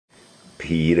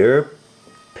Peter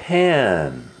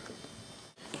Pan.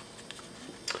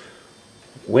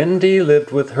 Wendy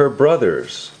lived with her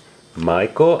brothers,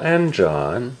 Michael and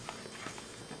John.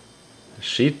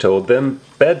 She told them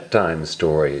bedtime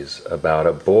stories about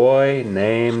a boy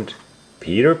named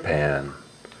Peter Pan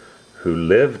who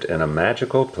lived in a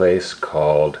magical place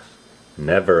called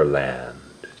Neverland.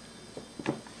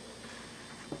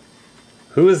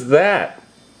 Who is that?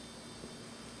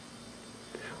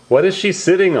 What is she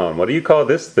sitting on? What do you call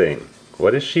this thing?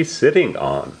 What is she sitting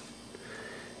on?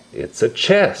 It's a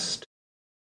chest.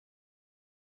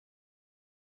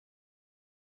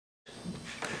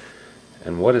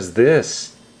 And what is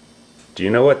this? Do you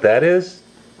know what that is?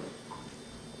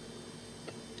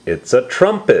 It's a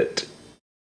trumpet.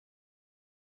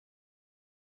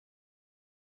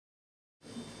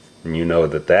 And you know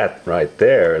that that right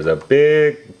there is a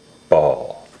big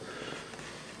ball.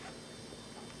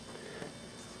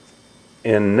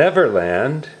 In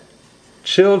Neverland,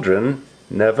 children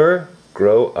never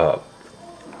grow up.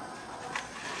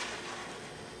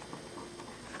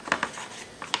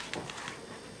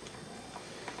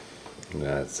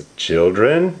 That's the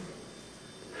children.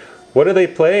 What are they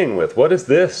playing with? What is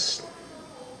this?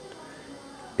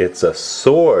 It's a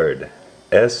sword.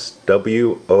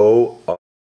 S-W-O-R-D.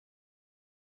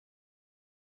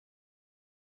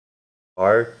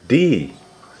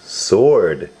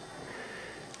 Sword.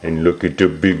 And look at the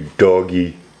big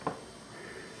doggy.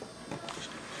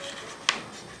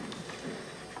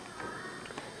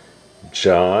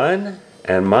 John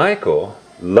and Michael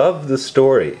loved the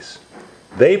stories.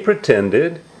 They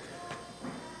pretended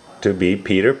to be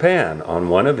Peter Pan on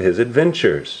one of his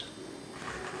adventures.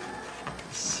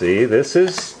 See, this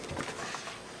is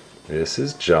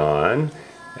John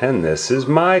and this is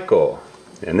Michael.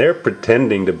 And they're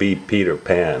pretending to be Peter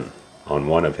Pan on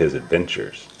one of his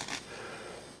adventures.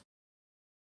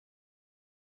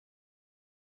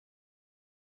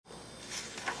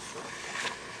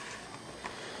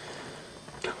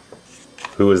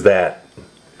 Who is that?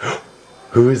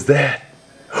 Who is that?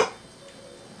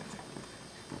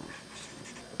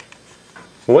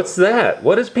 What's that?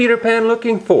 What is Peter Pan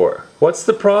looking for? What's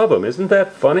the problem? Isn't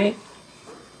that funny?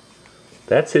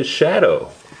 That's his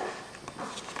shadow.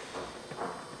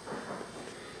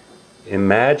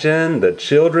 Imagine the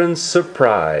children's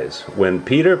surprise when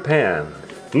Peter Pan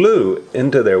flew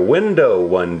into their window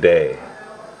one day.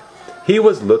 He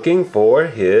was looking for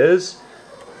his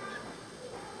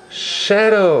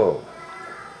shadow.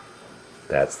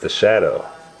 That's the shadow.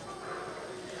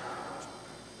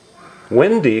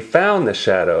 Wendy found the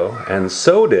shadow and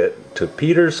sewed it to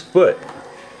Peter's foot.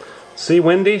 See,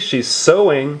 Wendy, she's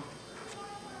sewing.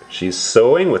 She's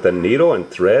sewing with a needle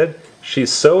and thread.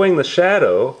 She's sewing the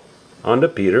shadow onto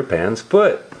Peter Pan's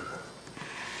foot.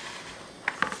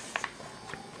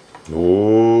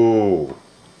 Ooh,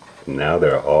 now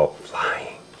they're all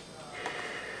flying.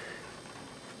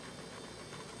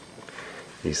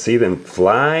 You see them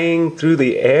flying through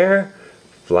the air?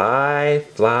 Fly,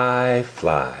 fly,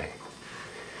 fly.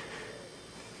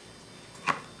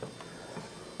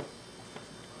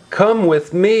 Come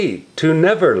with me to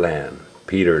Neverland,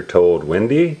 Peter told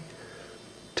Wendy.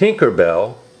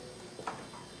 Tinkerbell,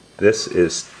 this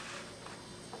is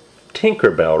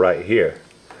Tinkerbell right here.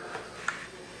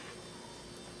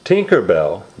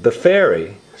 Tinkerbell, the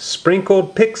fairy,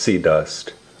 sprinkled pixie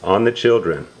dust on the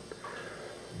children.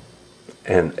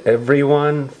 And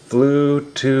everyone flew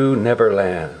to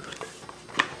Neverland.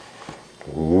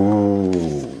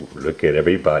 Ooh, look at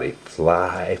everybody.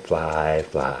 Fly, fly,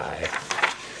 fly.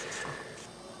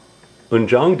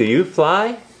 Unjong, do you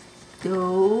fly?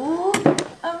 No,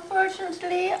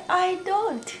 unfortunately, I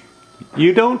don't.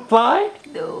 You don't fly?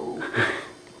 No.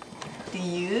 Do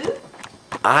you?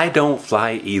 I don't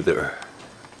fly either.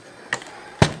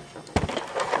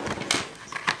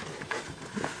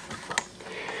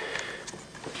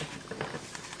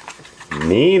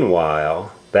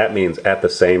 Meanwhile, that means at the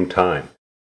same time.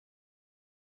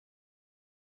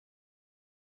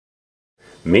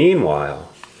 Meanwhile,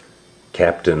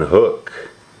 Captain Hook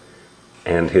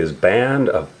and his band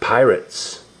of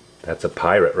pirates, that's a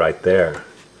pirate right there,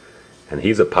 and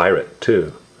he's a pirate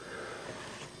too.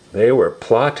 They were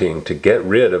plotting to get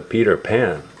rid of Peter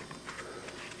Pan.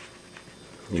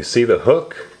 You see the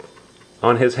hook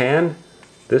on his hand?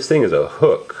 This thing is a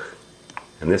hook,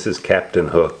 and this is Captain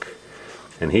Hook,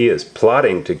 and he is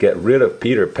plotting to get rid of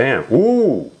Peter Pan.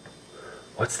 Ooh!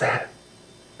 What's that?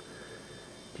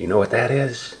 Do you know what that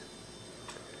is?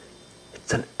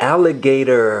 It's an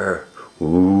alligator.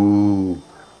 Ooh.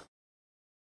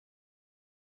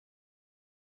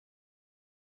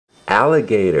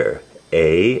 Alligator.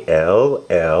 A-L-L-I-G-A-T-O-R.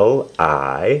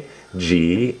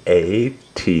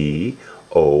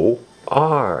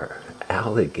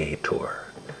 Alligator.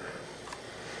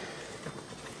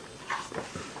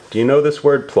 Do you know this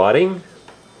word plotting?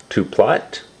 To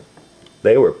plot?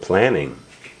 They were planning.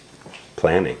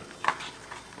 Planning.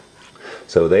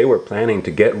 So they were planning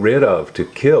to get rid of, to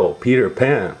kill Peter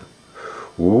Pan.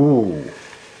 Ooh.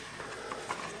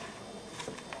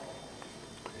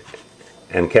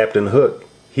 And Captain Hook,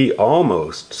 he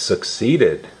almost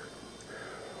succeeded.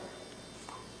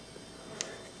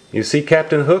 You see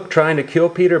Captain Hook trying to kill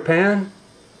Peter Pan?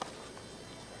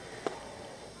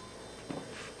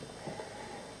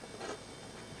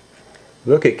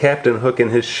 Look at Captain Hook in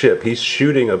his ship. He's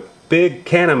shooting a big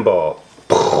cannonball.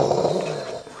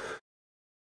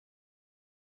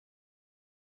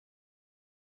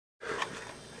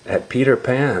 At Peter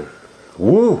Pan.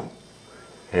 Woo!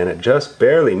 And it just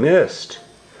barely missed.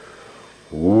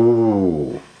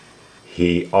 Woo!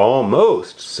 He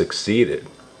almost succeeded,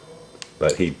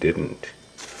 but he didn't.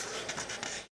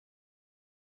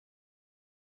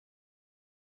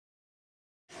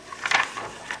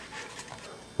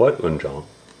 What, Unjong?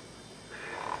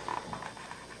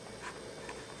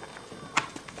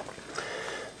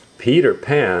 Peter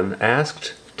Pan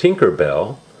asked Tinker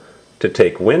Bell to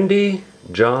take Wendy,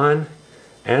 John,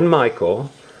 and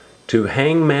Michael to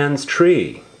Hangman's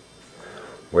Tree,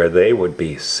 where they would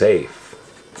be safe.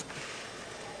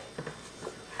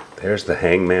 There's the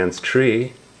Hangman's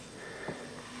Tree,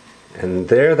 and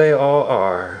there they all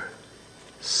are,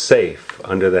 safe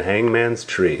under the Hangman's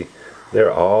Tree.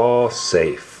 They're all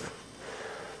safe,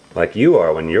 like you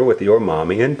are when you're with your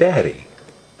mommy and daddy.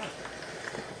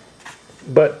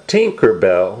 But Tinker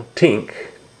Bell, Tink,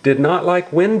 did not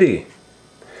like Wendy.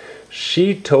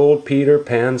 She told Peter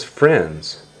Pan's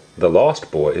friends, the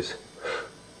Lost Boys,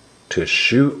 to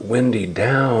shoot Wendy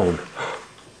down.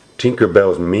 Tinker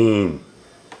Bell's mean.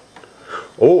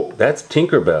 Oh, that's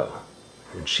Tinker Bell.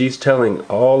 And she's telling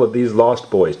all of these Lost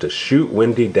Boys to shoot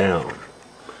Wendy down.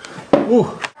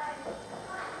 Ooh.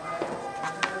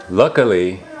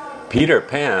 Luckily, Peter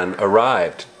Pan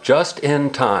arrived just in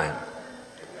time.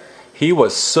 He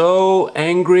was so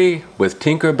angry with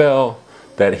Tinker Bell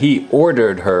that he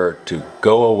ordered her to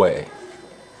go away.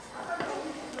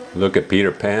 Look at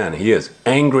Peter Pan. He is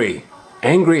angry.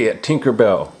 Angry at Tinker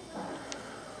Bell.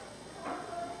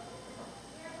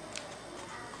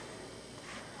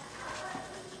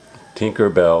 Tinker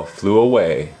Bell flew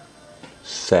away,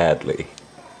 sadly.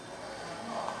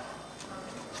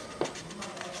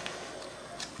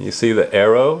 You see the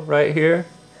arrow right here?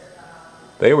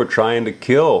 They were trying to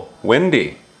kill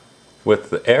Wendy with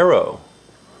the arrow.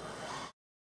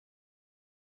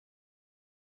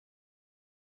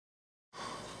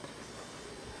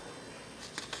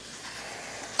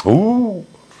 Ooh,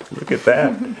 look at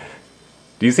that.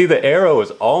 Do you see the arrow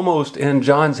is almost in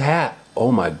John's hat?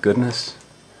 Oh my goodness.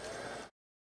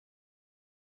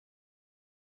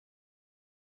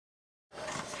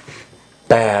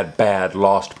 Bad, bad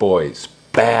Lost Boys.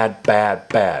 Bad, bad,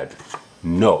 bad.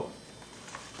 No.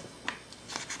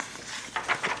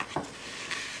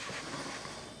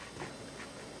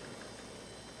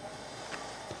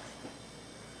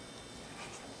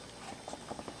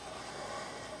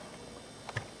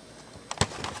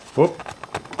 Whoop.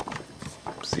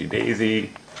 Oopsie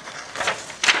daisy.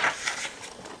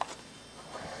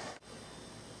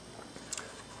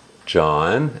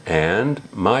 John and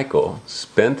Michael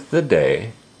spent the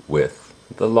day with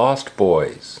the Lost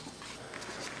Boys.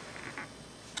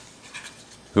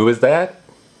 Who is that?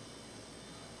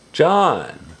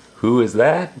 John. Who is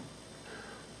that?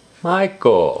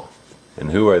 Michael.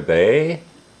 And who are they?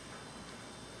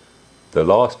 The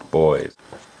Lost Boys.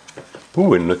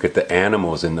 Ooh, and look at the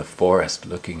animals in the forest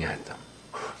looking at them.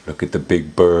 Look at the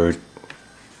big bird.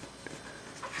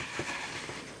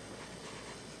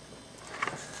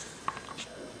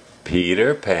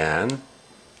 Peter Pan.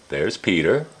 There's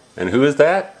Peter. And who is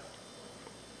that?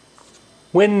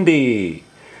 Wendy.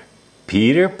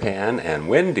 Peter Pan and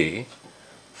Wendy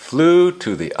flew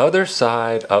to the other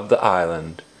side of the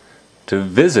island to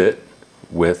visit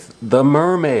with the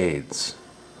mermaids.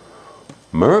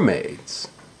 Mermaids?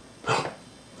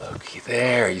 Looky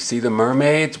there, you see the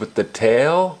mermaids with the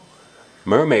tail?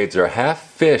 Mermaids are half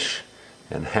fish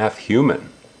and half human.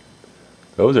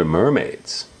 Those are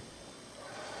mermaids.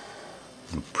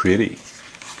 And pretty.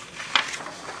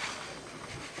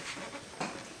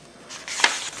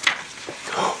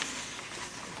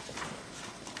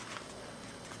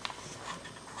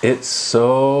 It's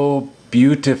so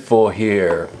beautiful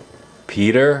here,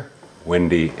 Peter,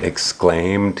 Wendy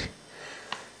exclaimed.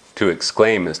 To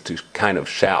exclaim is to kind of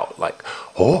shout, like,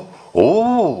 oh,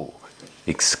 Oh,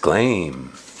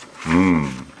 exclaim.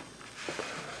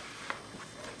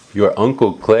 Your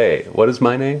Uncle Clay. What is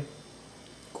my name?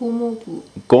 고모부.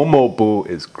 Gomobu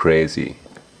is crazy.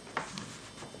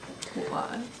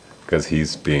 Why? Because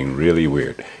he's being really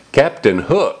weird. Captain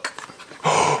Hook.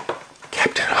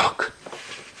 Captain Hook.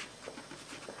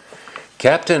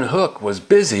 Captain Hook was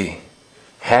busy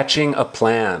hatching a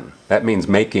plan. That means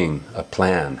making a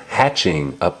plan.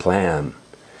 Hatching a plan.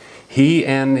 He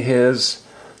and his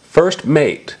first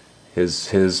mate,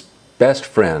 his best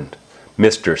friend,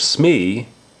 Mr. Smee.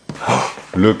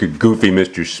 Look at goofy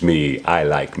Mr. Smee. I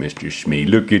like Mr. Smee.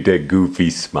 Look at that goofy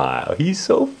smile. He's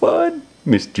so fun,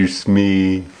 Mr.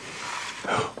 Smee.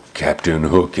 Captain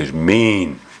Hook is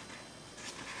mean.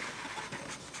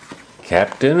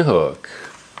 Captain Hook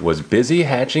was busy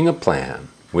hatching a plan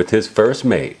with his first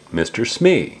mate, Mr.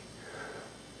 Smee.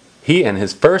 He and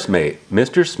his first mate,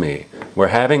 Mr. Smee, were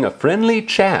having a friendly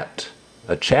chat.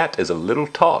 A chat is a little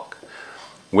talk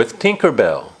with Tinker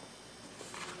Bell.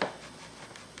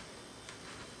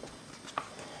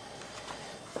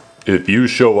 If you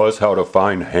show us how to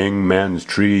find Hangman's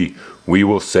tree, we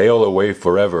will sail away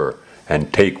forever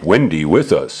and take Wendy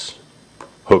with us,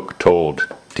 Hook told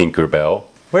Tinker Bell.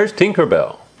 Where's Tinker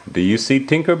Bell? Do you see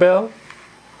Tinker Bell?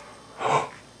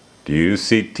 Do you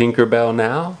see Tinker Bell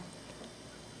now?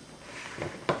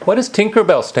 What is Tinker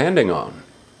Bell standing on?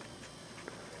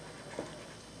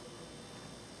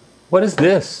 What is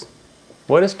this?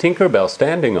 What is Tinker Bell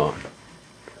standing on?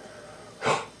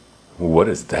 What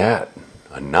is that?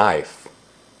 A knife.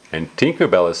 And Tinker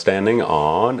Bell is standing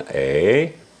on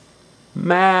a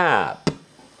map.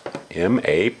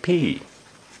 M-A-P.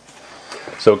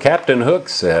 So Captain Hook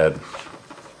said,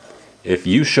 if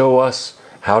you show us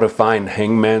how to find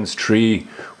Hangman's tree,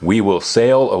 we will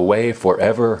sail away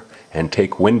forever and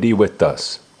take Wendy with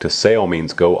us. To sail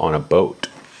means go on a boat.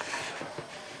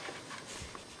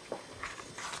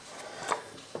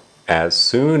 As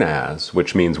soon as,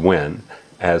 which means when,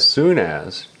 as soon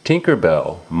as Tinker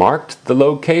Bell marked the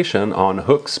location on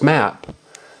Hook's map,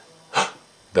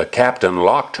 the captain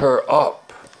locked her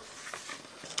up.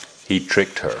 He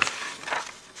tricked her.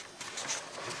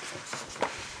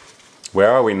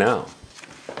 Where are we now?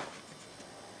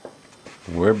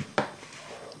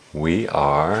 We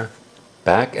are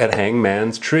back at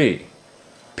Hangman's tree.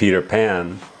 Peter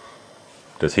Pan,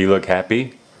 does he look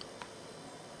happy?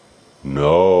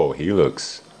 No, he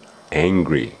looks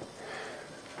angry.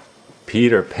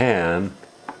 Peter Pan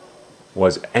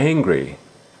was angry.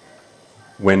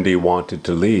 Wendy wanted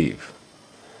to leave.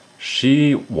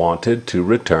 She wanted to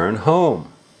return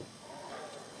home.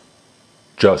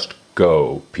 Just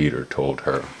go, Peter told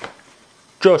her.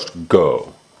 Just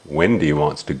go. Wendy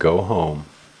wants to go home.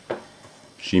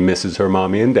 She misses her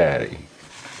mommy and daddy.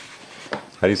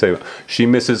 How do you say? She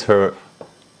misses her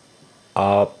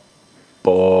Abba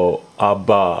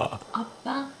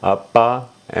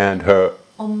and her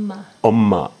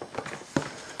엄마.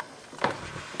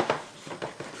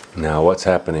 Now what's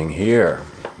happening here?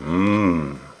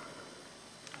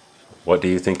 What do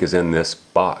you think is in this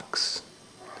box?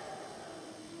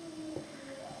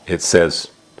 It says,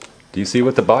 do you see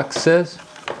what the box says?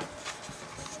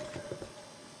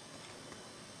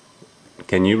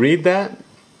 Can you read that?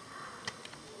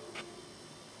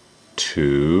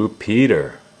 To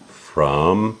Peter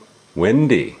from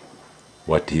Wendy.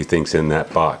 What do you think's in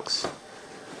that box?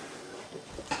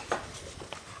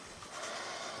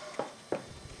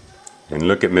 And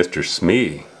look at Mr.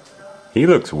 Smee. He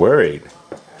looks worried.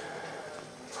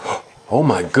 Oh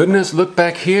my goodness, look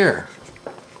back here.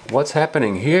 What's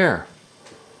happening here?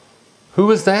 Who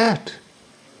is that?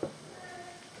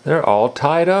 They're all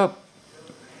tied up.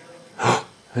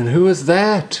 And who is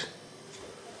that?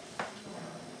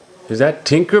 Is that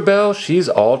Tinker Bell? She's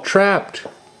all trapped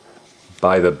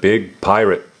by the big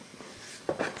pirate.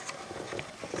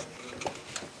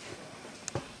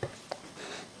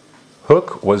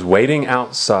 Hook was waiting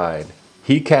outside.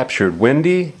 He captured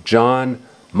Wendy, John,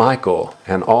 Michael,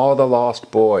 and all the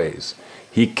lost boys.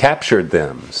 He captured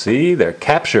them. See, they're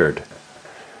captured.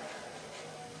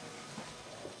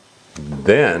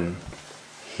 Then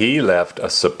he left a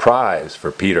surprise for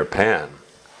Peter Pan.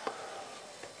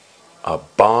 A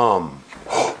bomb.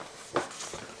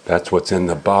 That's what's in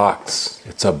the box.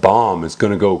 It's a bomb. It's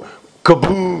going to go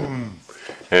kaboom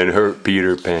and hurt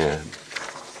Peter Pan.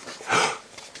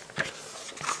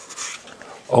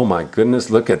 Oh my goodness,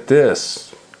 look at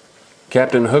this.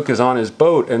 Captain Hook is on his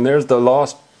boat and there's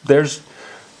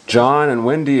John and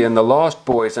Wendy and the Lost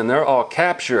Boys, and they're all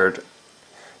captured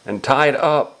and tied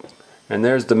up. And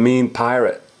there's the mean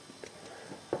pirate.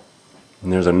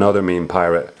 And there's another mean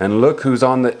pirate. And look who's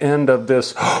on the end of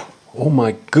this. Oh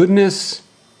my goodness,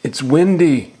 it's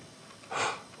Wendy.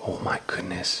 Oh my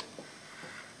goodness.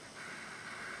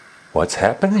 What's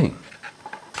happening?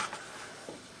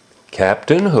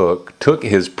 Captain Hook took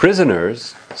his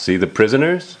prisoners, see the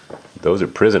prisoners? Those are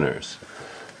prisoners.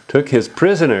 Took his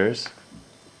prisoners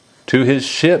to his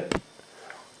ship.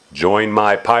 Join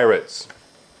my pirates,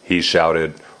 he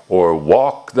shouted, or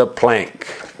walk the plank.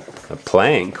 A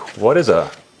plank? What is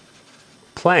a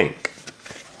plank?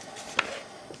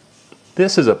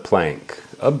 This is a plank,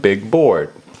 a big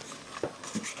board.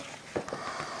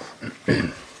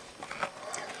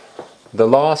 The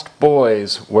lost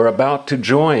boys were about to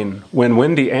join when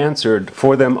Wendy answered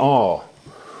for them all.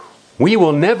 We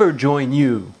will never join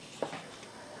you.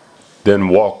 Then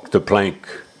walk the plank,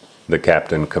 the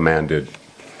captain commanded.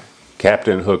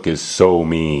 Captain Hook is so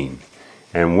mean,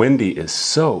 and Wendy is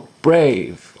so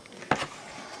brave.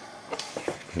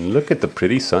 And look at the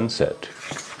pretty sunset.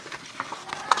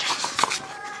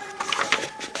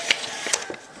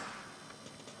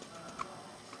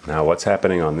 Now what's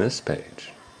happening on this page?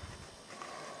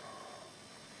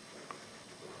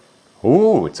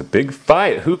 Ooh, it's a big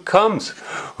fight. Who comes?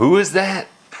 Who is that?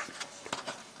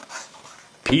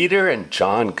 Peter and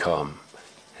John come,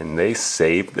 and they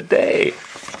save the day.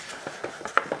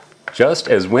 Just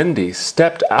as Wendy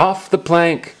stepped off the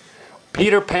plank,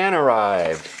 Peter Pan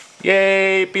arrived.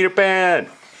 Yay, Peter Pan!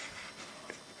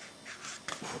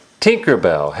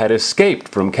 Tinkerbell had escaped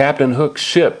from Captain Hook's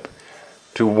ship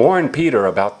to warn Peter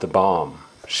about the bomb.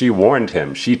 She warned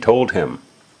him. She told him.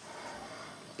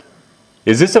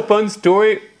 Is this a fun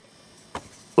story,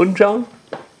 Unjang?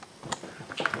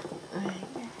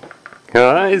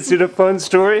 Is it a fun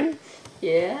story?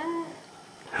 Yeah.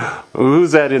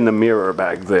 Who's that in the mirror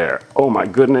back there? Oh my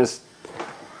goodness.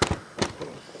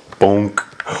 Bonk.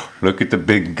 Look at the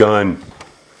big gun.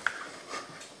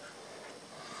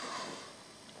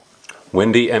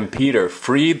 Wendy and Peter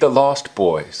freed the lost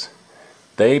boys.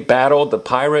 They battled the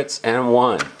pirates and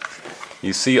won.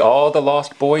 You see all the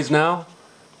lost boys now?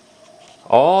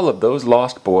 All of those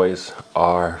lost boys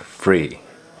are free.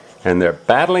 And they're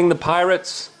battling the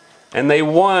pirates, and they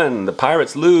won. The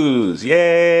pirates lose.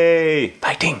 Yay!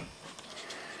 Fighting!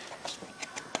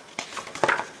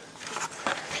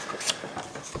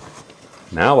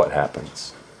 Now what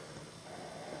happens?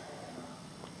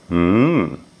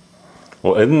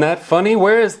 Well, isn't that funny?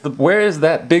 Where is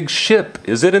that big ship?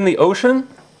 Is it in the ocean?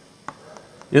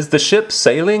 Is the ship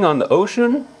sailing on the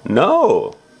ocean?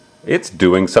 No. It's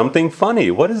doing something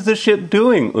funny. What is the ship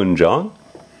doing, Unjang?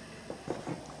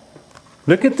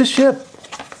 Look at the ship.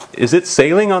 Is it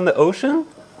sailing on the ocean?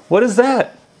 What is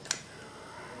that?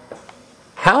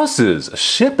 Houses. A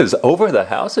ship is over the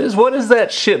houses? What is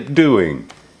that ship doing?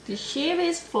 The ship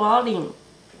is floating.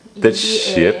 The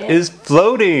ship is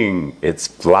floating. It's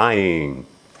flying.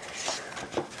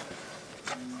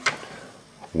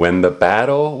 When the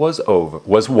battle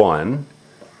was won,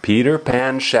 Peter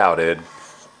Pan shouted,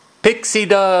 "Pixie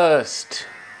dust!"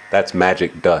 That's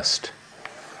magic dust.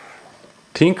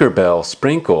 Tinkerbell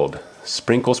sprinkled,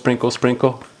 sprinkle, sprinkle,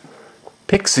 sprinkle,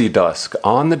 pixie dust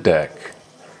on the deck,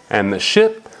 and the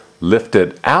ship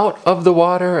lifted out of the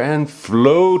water and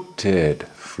floated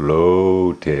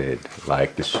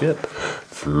like the ship,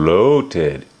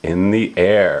 floated in the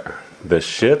air. The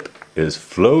ship is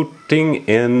floating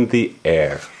in the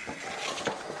air.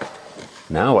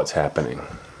 Now what's happening?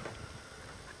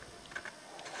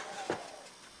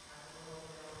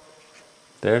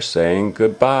 They're saying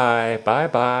goodbye,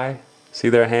 bye-bye. See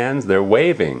their hands? They're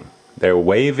waving. They're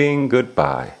waving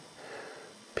goodbye.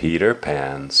 Peter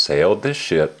Pan sailed the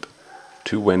ship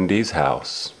to Wendy's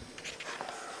house.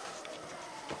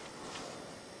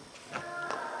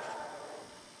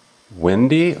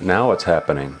 Wendy, now what's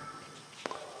happening?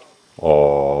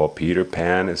 Oh, Peter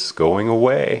Pan is going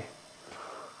away.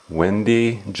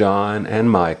 Wendy, John,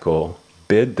 and Michael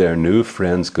bid their new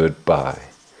friends goodbye.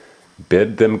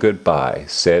 Bid them goodbye,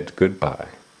 said goodbye.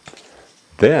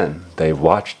 Then they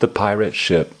watched the pirate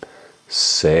ship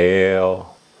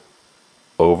sail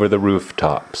over the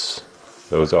rooftops.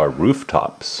 Those are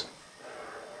rooftops.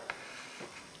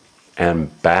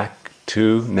 And back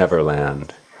to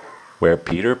Neverland, where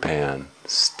Peter Pan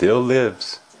still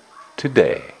lives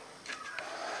today.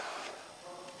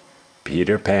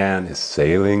 Peter Pan is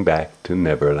sailing back to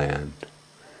Neverland.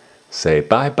 Say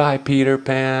bye-bye, Peter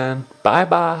Pan.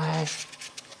 Bye-bye.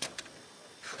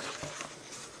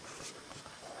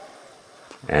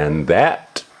 And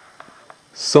that,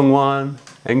 Sungwon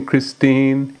and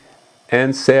Christine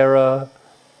and Sarah,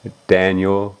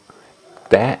 Daniel,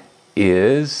 that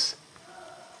is,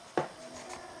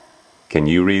 can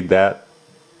you read that?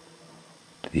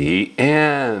 The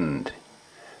end.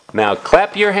 Now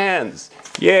clap your hands.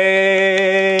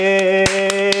 Yay!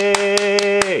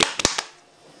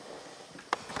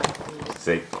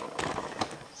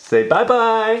 Say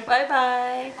bye-bye.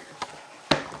 Bye-bye.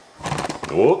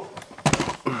 Oh.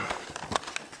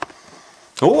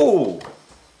 Oh.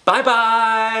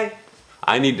 Bye-bye.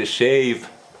 I need to shave.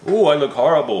 Ooh, I look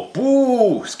horrible.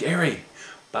 Ooh, scary.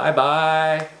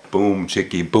 Bye-bye. Boom,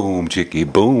 chicky, boom,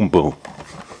 boom, boom.